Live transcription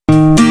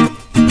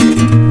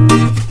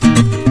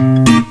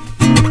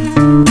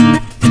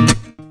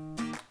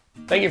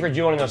for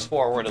joining us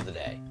for our word of the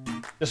day.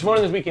 This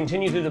morning, as we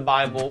continue through the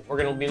Bible, we're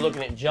going to be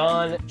looking at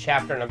John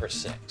chapter number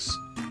 6.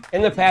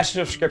 In the passage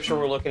of scripture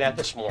we're looking at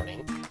this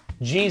morning,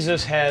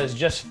 Jesus has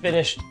just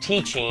finished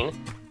teaching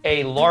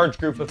a large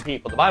group of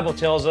people. The Bible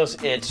tells us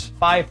it's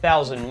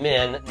 5,000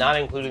 men, not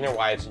including their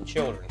wives and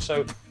children.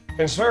 So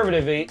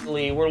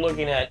conservatively, we're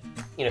looking at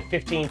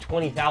 15,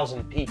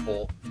 20,000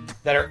 people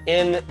that are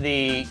in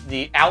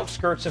the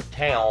outskirts of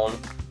town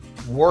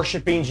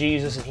worshiping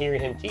Jesus and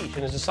hearing him teach.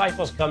 And his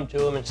disciples come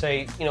to him and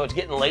say, it's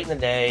getting late in the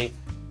day,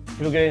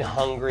 people are getting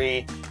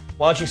hungry.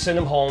 Why don't you send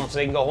them home so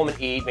they can go home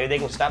and eat? Maybe they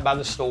can stop by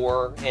the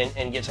store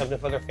and get something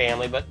for their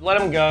family, but let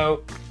them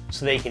go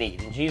so they can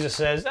eat. And Jesus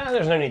says,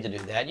 there's no need to do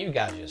that. You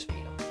guys just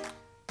feed them.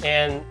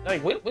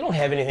 And we don't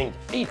have anything to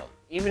feed them.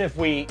 Even if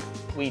we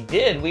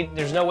did,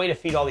 there's no way to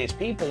feed all these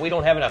people. We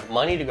don't have enough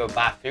money to go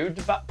buy food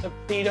to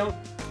feed them.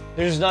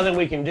 There's nothing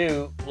we can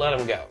do. Let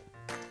them go.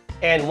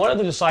 And one of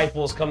the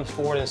disciples comes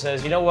forward and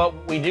says, you know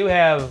what? We do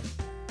have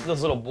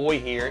this little boy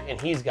here, and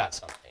he's got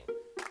something.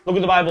 Look what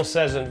the Bible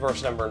says in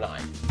verse number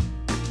 9.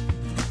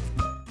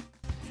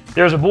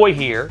 There's a boy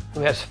here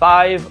who has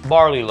 5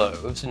 barley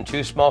loaves and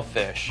 2 small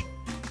fish,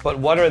 but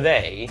what are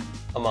they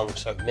among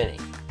so many?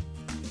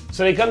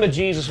 So they come to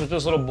Jesus with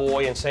this little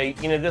boy and say,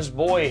 this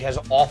boy has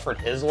offered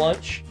his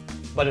lunch,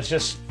 but it's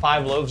just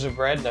 5 loaves of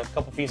bread and a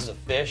couple pieces of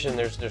fish, and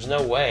there's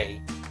no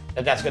way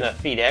that that's going to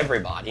feed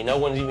everybody. No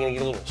one's even going to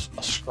get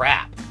a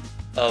scrap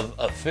of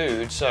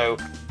food, so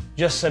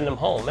just send them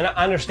home. And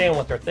I understand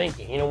what they're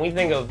thinking. When we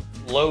think of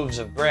loaves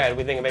of bread,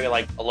 we think of maybe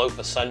like a loaf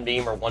of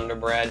Sunbeam or Wonder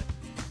Bread,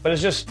 but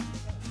it's just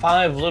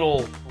 5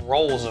 little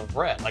rolls of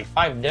bread, like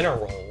 5 dinner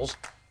rolls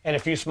and a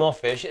few small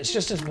fish. It's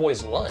just his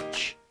boy's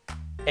lunch.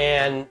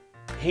 And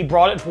he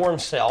brought it for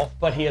himself,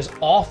 but he is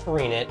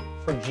offering it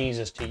for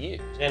Jesus to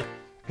use. And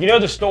you know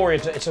the story,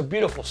 it's a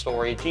beautiful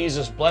story.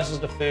 Jesus blesses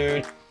the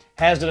food,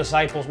 has the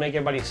disciples make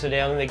everybody sit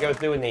down, and they go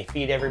through and they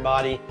feed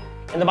everybody.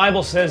 And the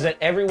Bible says that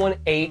everyone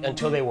ate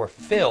until they were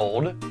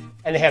filled,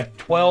 and they have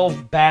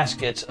 12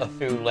 baskets of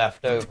food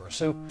left over.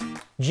 So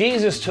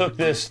Jesus took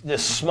this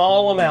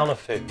small amount of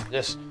food,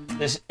 this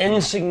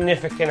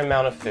insignificant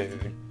amount of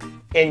food,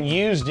 and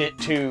used it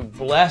to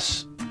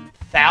bless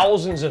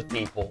thousands of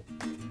people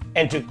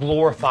and to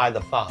glorify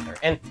the Father.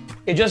 And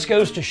it just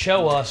goes to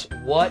show us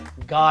what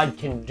God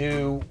can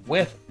do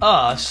with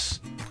us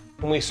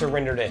when we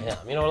surrender to him.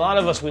 A lot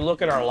of us, we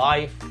look at our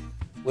life,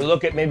 we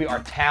look at maybe our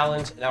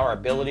talents and our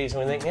abilities,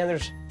 and we think, man,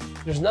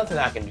 there's nothing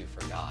I can do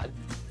for God.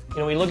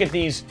 We look at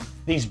these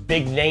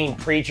big name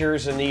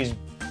preachers and these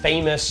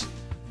famous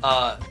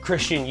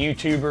Christian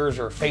YouTubers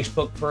or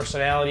Facebook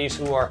personalities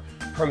who are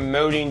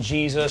promoting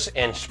Jesus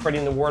and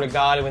spreading the word of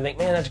God, and we think,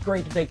 man, that's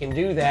great that they can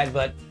do that,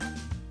 but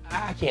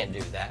I can't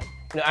do that.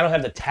 I don't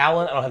have the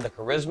talent, I don't have the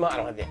charisma, I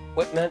don't have the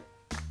equipment.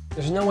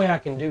 There's no way I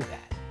can do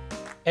that.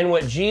 And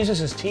what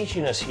Jesus is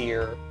teaching us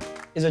here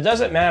is it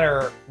doesn't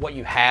matter what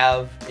you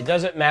have, it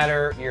doesn't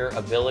matter your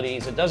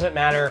abilities, it doesn't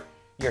matter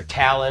your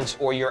talents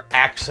or your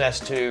access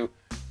to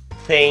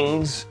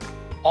things.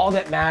 All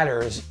that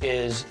matters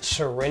is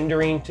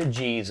surrendering to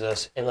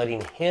Jesus and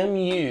letting him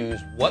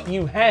use what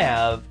you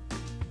have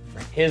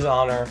for his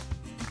honor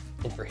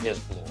and for his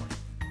glory.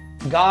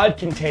 God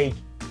can take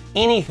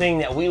anything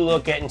that we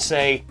look at and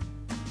say,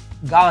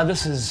 God,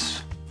 this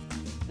is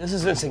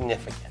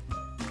insignificant.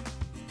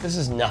 This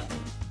is nothing.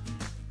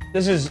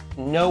 This is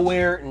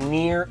nowhere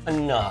near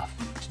enough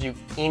to do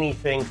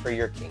anything for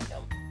your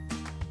kingdom.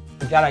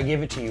 But God, I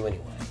give it to you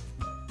anyway.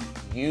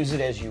 Use it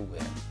as you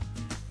will.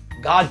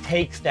 God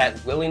takes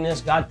that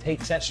willingness, God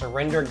takes that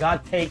surrender,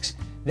 God takes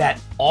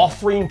that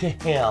offering to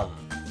him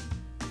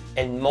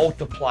and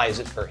multiplies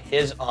it for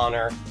his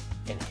honor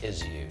and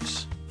his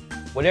use.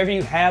 Whatever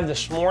you have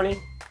this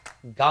morning,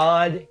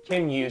 God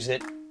can use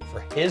it for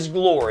his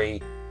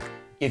glory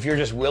if you're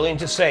just willing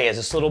to say, as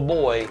this little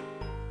boy,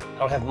 I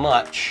don't have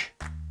much,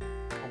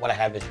 but what I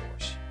have is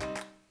yours.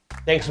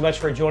 Thanks so much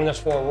for joining us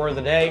for our Word of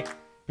the Day.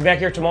 Be back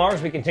here tomorrow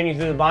as we continue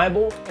through the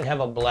Bible, and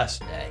have a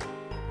blessed day.